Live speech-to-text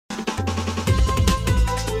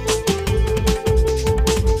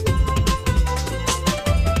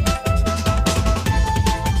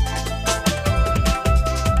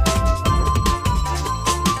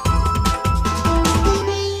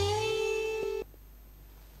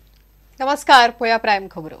नमस्कार पोया प्राइम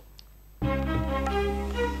खबरो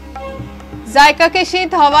जायका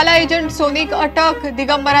केशींत हवाला एजंट सोनीक अटक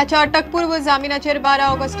दिगंबराच्या अटकपूर्व जामिनाचेर 12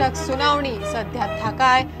 ऑगस्टाक सुनावणी सध्या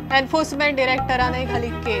थाकाय एन्फोर्समेंट डायरेक्टरानय घाली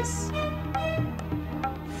केस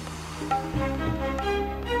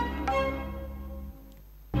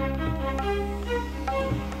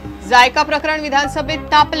जायका प्रकरण विधानसभेत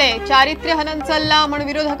तापले चारित्र्य हनन चल्ला म्हण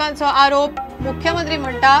विरोधकांचो आरोप मुख्यमंत्री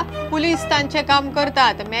म्हणटा पुलीस तांचे काम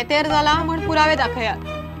करतात मेतेर जाला म्हण पुरावे दाखयात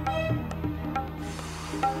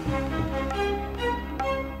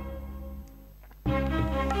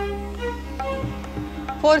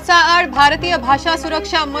फोर्सा आड भारतीय भाषा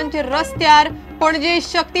सुरक्षा मंच रस्त्यार पणजे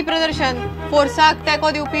शक्ती प्रदर्शन फोर्साक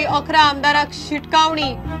तेको दिवपी 11 आमदाराक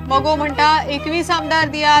शिटकावणी मगो म्हणटा 21 आमदार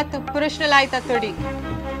दियात प्रश्न लायतात तडी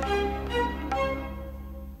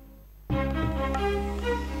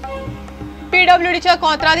पीडब्ल्यूडीच्या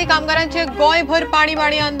कोंत्रादी कामगारांचे गोयभर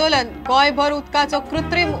पाणीबाणी आंदोलन गोयभर उदकाचो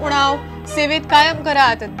कृत्रिम उणाव सेवेत कायम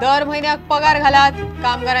करात दर महिन्याक पगार घालात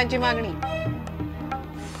कामगारांची मागणी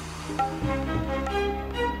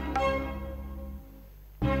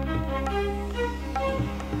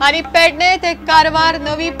आणि पेडणे ते कारवार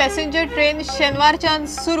नवी पॅसेंजर ट्रेन शेनवारच्यान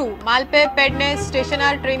सुरू मालपे पेडणे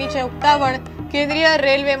स्टेशनार ट्रेनीचे उक्तावण केंद्रीय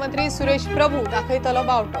रेल्वे मंत्री सुरेश प्रभू दाखयतलो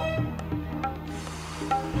बावटो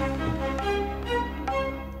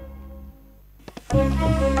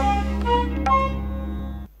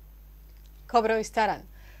खबरो विस्तारान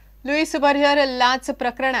लुईस बर्जर लाच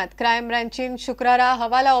प्रकरणात क्रायम ब्रांचीन शुक्रारा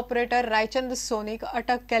हवाला ऑपरेटर रायचंद सोनीक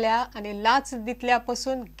अटक केल्या आणि लाच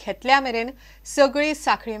दितल्यापासून घेतल्या मेरेन सगळी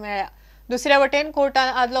साखळी मेळ्ळ्या दुसऱ्या वटेन कोर्टान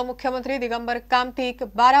आदलो मुख्यमंत्री दिगंबर कामतीक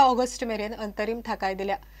 12 ऑगस्ट मेरेन अंतरीम थाकाय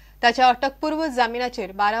दिल्या ताच्या अटकपूर्व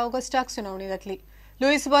जामिनाचेर 12 ऑगस्टाक सुनावणी जातली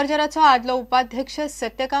लुईस बर्जराचो आदलो उपाध्यक्ष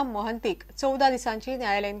सत्यकाम मोहंतीक 14 दिसांची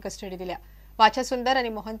न्यायालयीन कस्टडी दिल्या वाचा सुंदर आणि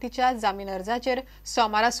मोहंतीच्या जामीन अर्जाचेर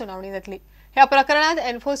सोमारा सुनावणी जातली ह्या प्रकरणात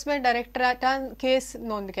एन्फोर्समेंट डायरेक्टरेटान केस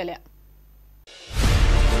नोंद केल्या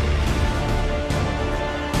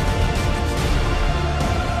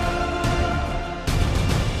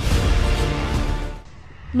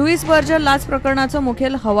लुईस बर्जर लाच प्रकरणाचो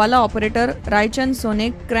मुखेल हवाला ऑपरेटर रायचंद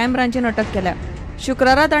सोनीक क्रायम ब्रांचीन अटक केल्या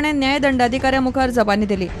शुक्रारा ताणें न्याय दंडाधिकाऱ्या मुखार जबानी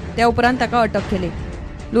दिली त्या उपरांत ताका अटक केली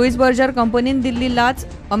लुईस बर्जर कंपनीन दिल्ली लाच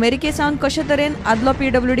अमेरिकेसावन कशे तरेन आदलो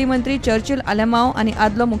पीडब्ल्यूडी मंत्री चर्चिल आलेमांव आनी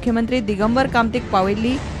आदलो मुख्यमंत्री दिगंबर कामतीक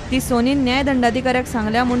पावयल्ली ती सोनीन न्याय दंडाधिकाऱ्याक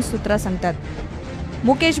सांगल्या म्हूण सुत्रां सांगतात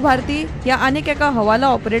मुकेश भारती ह्या आनीक एका हवाला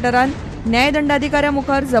ऑपरेटरान न्याय दंडाधिकाऱ्या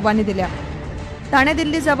मुखार जबानी दिल्या ताणें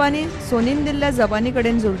दिल्ली जबानी सोनीन दिल्ल्या जबानी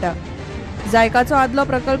कडेन जुळटा जायकाचो आदलो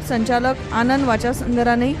प्रकल्प संचालक आनंद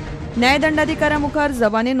वाचासुंदरानय न्याय दंडाधिकाऱ्या मुखार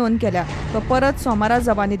जबानी नोंद केल्या तो परत सोमारा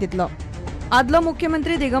जबानी दितलो आदलो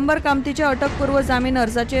मुख्यमंत्री दिगंबर कामतीच्या अटकपूर्व जामीन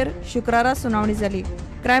अर्जाचेर शुक्रारा सुनावणी जाली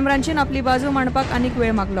क्रायम ब्रांचीन आपली बाजू मांडपाक आनीक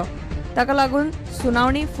वेळ मागलो ताका लागून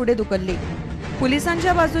सुनावणी फुडें धुकल्ली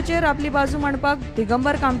पुलिसांच्या बाजूचेर आपली बाजू मांडपाक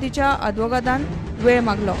दिगंबर कामतीच्या आदवोगादान वेळ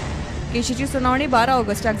मागलो केशीची सुनावणी 12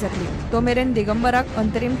 ऑगस्टाक जातली तो मेरेन दिगंबराक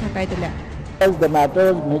अंतरीम थाकाय दिल्या The matter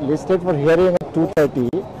is listed for hearing at 2:30.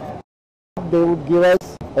 They would give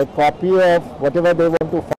us a copy of whatever they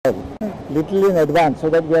want to file little in advance so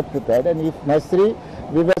that we are prepared and if necessary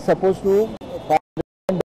we were supposed to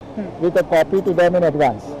file with a copy to them in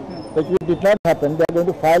advance but it did not happen. They are going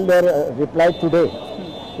to file their reply today.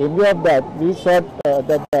 In view of that we thought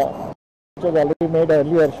that the which was already made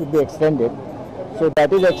earlier should be extended so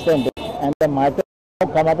that is extended and the matter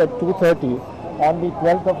will come up at 2:30 on the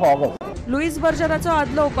 12th of August. Lewis बर्जराचो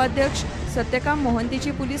आदलो उपाध्यक्ष Satyakam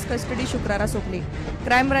मोहंतीची police custody शुक्रारा सोंपली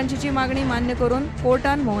crime ब्रांचीची मागणी मान्य करून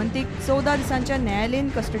कोर्टान मोहंतीक 14 दिसांच्या न्यायालयीन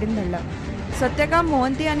कस्टडीन धाडला सत्यकाम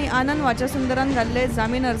मोहंती आणि आनंद वाचासुंदरान घाल्ले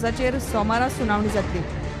जामीन अर्जाचेर सोमारा सुनावणी जातली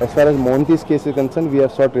As far as Mohanty's case is concerned, we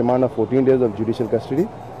have sought remand of 14 days of judicial custody.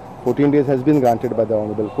 14 days has been granted by the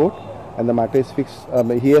Honorable Court and the matter is fixed.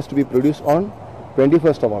 He has to be produced on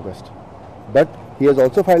 21st of August. But he has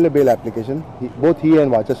also filed a bail application. Both he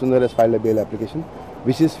and Vachasundar has filed a bail application,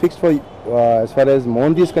 which is fixed for, as far as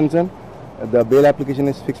Mohanty is concerned, the bail application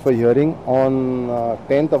is fixed for hearing on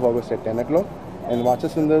 10th of August at 10 o'clock, and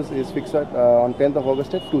Vachasundar's is fixed at, on 10th of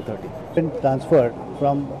August at 2:30. Been transferred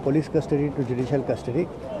from police custody to judicial custody,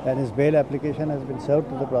 and his bail application has been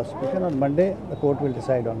served to the prosecution. On Monday, the court will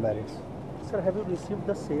decide on merits. Sir, have you received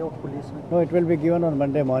the say of police? No, it will be given on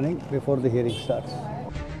Monday morning before the hearing starts.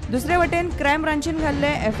 दुसरे वटेन crime ब्रांचीन घाल्ले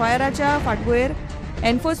एफआयआराच्या फाटभुंयेर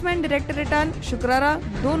enforcement डायरेक्टरेटान शुक्रारा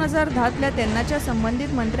 2010तल्या तेन्नाच्या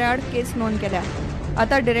संबंधित मंत्र्याआड केस नोंद केल्या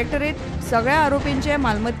आता डायरेक्टरेट सगळ्या आरोपींचे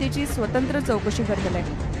मालमत्तेची स्वतंत्र चौकशी करतले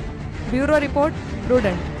bureau report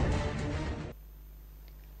prudent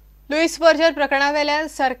Lewis Berger प्रकरणावेल्यान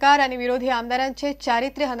सरकार आणि विरोधी आमदारांचे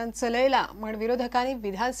चारित्र्य हनन चलयला म्हण विरोधकांनी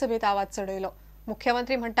विधानसभेत आवाज चढयलो.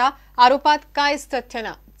 मुख्यमंत्री म्हणटा आरोपात कांयच तथ्य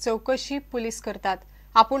ना, चौकशी पुलीस करतात.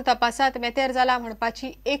 आपूण तपासात मेतेर जाला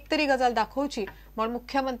म्हणपाची एक तरी गजाल दाखोवची म्हण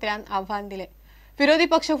मुख्यमंत्र्यान आव्हान दिले. विरोधी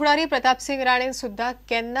पक्ष फुडारी प्रतापसिंग राणेन सुद्धा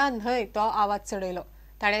केन्ना न्हय तो आवाज चढयलो.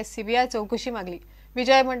 ताणे सीबीआय चौकशी मागली.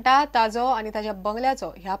 विजय म्हणटा ताजो आणि ताच्या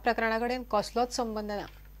बंगल्याचो ह्या प्रकरणाकडेन कसलोच संबंध ना.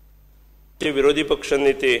 विरोधी पक्ष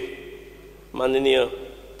नेते माननीय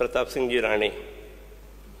प्रतापसिंगजी राणे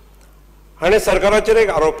हाणे सरकाराचेर एक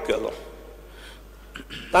आरोप केलो.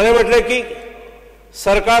 ताणें म्हटलें की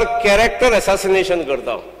सरकार कॅरेक्टर असॅसिनेशन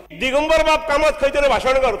करता. दिगंबर बाब कामत खंय तरी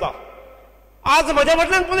भाशण करता. आज म्हज्या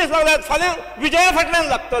फाटल्यान पुलीस लागल्यात, फाल्यां विजया फाटल्यान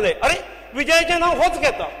लागतले. अरे विजयाचें नांव होच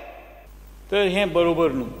घेता. तर हें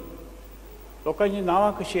बरोबर न्हू. लोकांची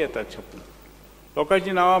नांवां कशी येतात छपून,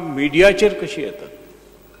 लोकांची नांवां मिडियाचेर कशी येतात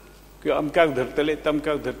की अमक्याक धरतले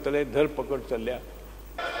तमक्याक धरतले, धरपकड चल्ल्या.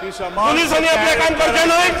 पुलिसांनी आपलें काम करचें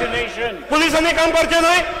न्हय. पुलिसांनी काम करचें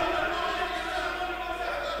न्हय.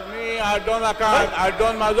 तुम्ही आड्डो नाका.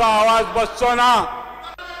 आड्डोन म्हाजो आवाज बसचो ना.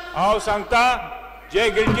 हांव सांगता जे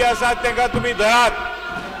गिल्टी आसात तांकां तुमी धरात.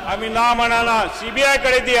 आमी ना म्हणना. सीबीआय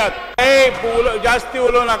कडेन दियात. जास्ती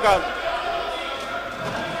उलोव नाका.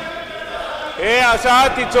 हे आसा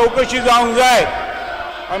ती चौकशी जावंक जाय.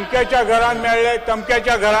 अमक्याच्या घरान मेळ्ळे,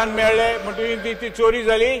 तमक्याच्या घरान मेळ्ळे म्हणटकीर ती चोरी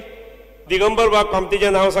जाली. दिगंबर बाब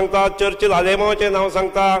कामतीचें नांव सांगता, चर्चिल आलेमांवाचें नांव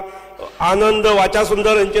सांगता, आनंद वाचा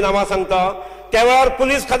सुंदर हांची नांवां सांगता. त्या वेळार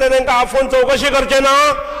पुलीस खात्यान तांकां आफोवन चौकशी करचें ना.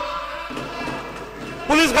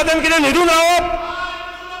 पुलीस खात्यान कितें न्हिदून रावप.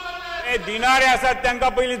 हे दिनारे आसात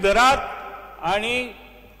तांकां पयलीं धरात आनी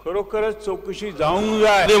खरोखरच चौकशी जावंक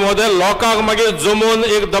जाय. मोदय लोकांक मागीर जमून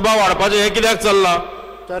एक दबाव हाडपाचें हें कित्याक चल्लां.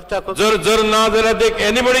 जर ना जाल्यार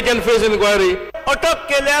एनीबडी कॅन फेस इन्क्वायरी. अटक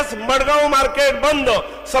केल्यास मडगांव मार्केट बंद,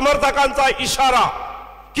 समर्थकांचा इशारा.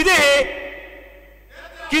 कितें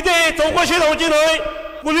हे चौकशी जावची न्हय.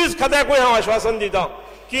 पुलीस खात्याकूय हांव आश्वासन दिता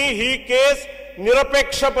की ही केस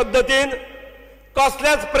निरपेक्ष पद्दतीन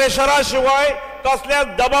कसल्याच प्रेशरा शिवाय, कसल्याच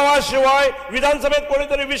दबावा शिवाय विधानसभेत कोणी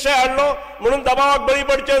तरी विषय हाडलो म्हणून दबावाक बळी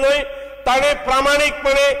पडचे न्हय. ताणें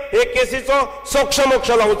प्रामाणीकपणे हे केसीचो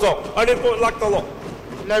सोक्षमोक्ष लावचो आणि तो लागतलो.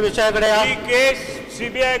 ही केस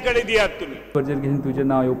सीबीआय कडे दियात तुमी. बर्जर केसीन तुजें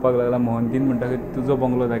नांव येवपाक लागलां. मोहनतीन म्हणटा की तुजो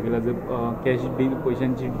बंगलो दाखयला जर कॅश डील,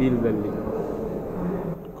 पयशांची डील जाल्ली.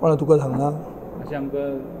 कोणा तुका सांगना अशें आमकां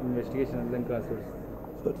इन्व्हेस्टिगेशनांतल्यान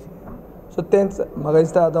कळ्ळां. सो तेंच म्हाका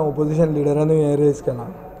दिसता आतां ओपोजिशन लिडरानूय हें रेज केलां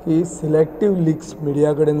की सिलेक्टीव लीक्स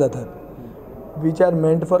मिडिया कडेन जातात which are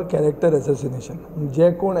meant for character एसॅसिनेशन.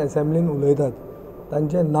 जे कोण एसेंब्लीन उलयतात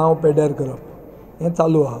तांचें नांव पेड्यार करप हें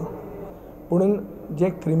चालू आहा. पुणून जे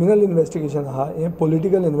क्रिमिनल इन्व्हेस्टिगेशन आहा हें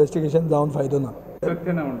पॉलिटिकल इन्व्हेस्टिगेशन जावन फायदो ना.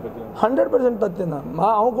 तथ्य ना म्हणपाचें 100% तथ्य ना.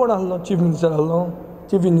 हांव कोण आहलो, चीफ मिनिस्टर आहलो,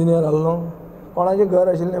 चीफ इंजिनियर आहलो, कोणाचें घर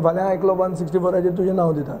आशिल्लें, फाल्यां आयकलो 164 तुजें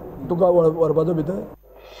नांव दिता, तुका व्हरपाचो भितर.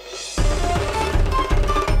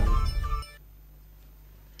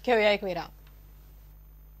 घेऊया एक विराम.